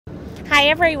Hi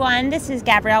everyone, this is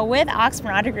Gabrielle with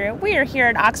Oxmoor Auto Group. We are here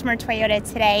at Oxmoor Toyota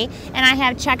today, and I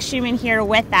have Chuck Schumann here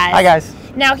with us. Hi guys.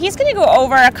 Now he's going to go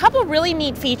over a couple really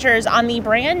neat features on the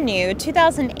brand new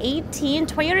 2018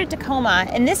 Toyota Tacoma,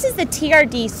 and this is the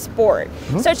TRD Sport.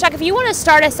 So Chuck, if you want to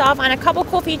start us off on a couple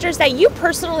cool features that you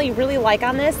personally really like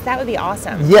on this, that would be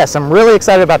awesome. Yes, I'm really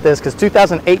excited about this because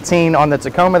 2018 on the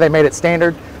Tacoma, they made it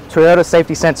standard Toyota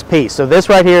Safety Sense piece. So this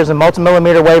right here is a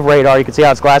multi-millimeter wave radar. You can see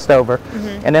how it's glassed over.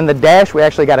 And then the dash, we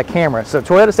actually got a camera. So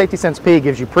Toyota Safety Sense P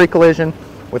gives you pre-collision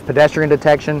with pedestrian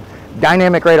detection,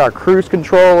 dynamic radar cruise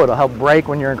control. It'll help brake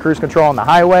when you're in cruise control on the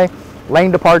highway.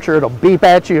 Lane departure, it'll beep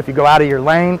at you if you go out of your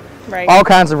lane. Right. All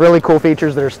kinds of really cool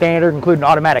features that are standard, including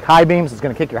automatic high beams. It's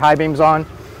going to kick your high beams on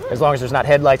as long as there's not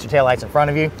headlights or taillights in front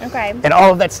of you. Okay. And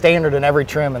all of that's standard in every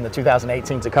trim in the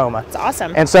 2018 Tacoma. It's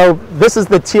awesome. And so this is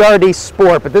the TRD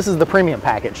Sport, but this is the premium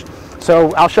package.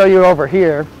 So I'll show you over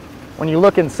here. When you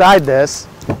look inside this,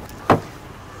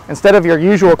 instead of your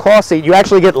usual cloth seat, you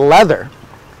actually get leather.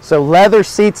 So leather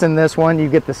seats in this one. You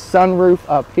get the sunroof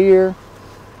up here,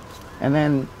 and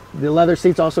then the leather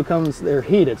seats also they're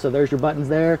heated. So there's your buttons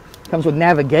there. Comes with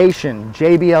navigation,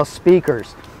 JBL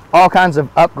speakers, all kinds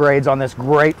of upgrades on this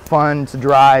great fun to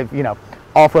drive, you know,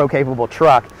 off-road capable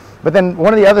truck. But then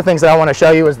one of the other things that I want to show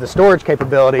you is the storage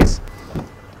capabilities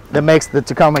that makes the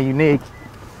Tacoma unique.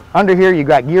 Under here you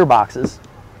got gearboxes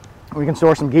where you can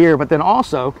store some gear, but then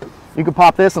also you can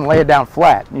pop this and lay it down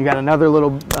flat. You got another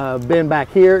little bin back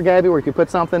here, Gabby, where you can put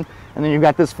something, and then you've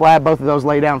got this flat. Both of those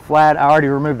lay down flat. I already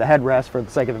removed the headrest for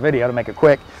the sake of the video to make it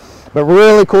quick. But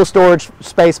really cool storage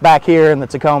space back here in the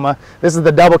Tacoma. This is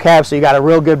the double cab, so you got a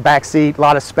real good back seat, a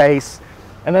lot of space.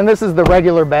 And then this is the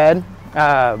regular bed.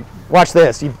 Watch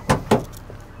this.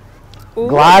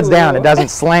 Glides down. It doesn't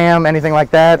slam, anything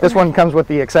like that. This one comes with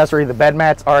the accessory. The bed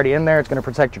mat's already in there. It's going to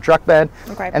protect your truck bed.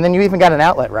 Okay. And then you even got an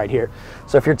outlet right here.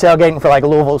 So if you're tailgating for like a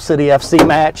Louisville City FC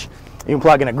match, you can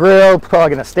plug in a grill,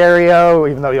 plug in a stereo,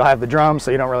 even though you'll have the drums, so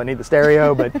you don't really need the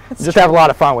stereo, but just have a lot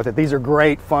of fun with it. These are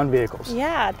great, fun vehicles.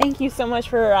 Yeah, thank you so much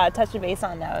for touching base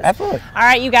on those. Absolutely. All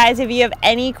right, you guys, if you have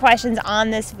any questions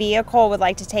on this vehicle, would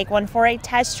like to take one for a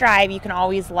test drive, you can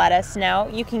always let us know.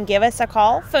 You can give us a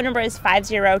call. Phone number is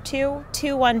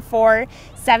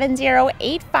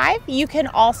 502-214-7085. You can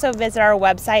also visit our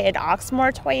website at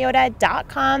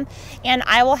oxmoortoyota.com, and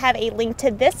I will have a link to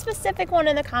this specific one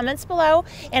in the comments below,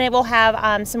 and it will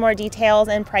have some more details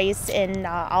and price and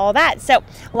all of that. So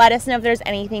let us know if there's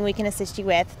anything we can assist you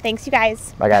with. Thanks, you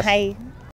guys. Bye, guys. Bye.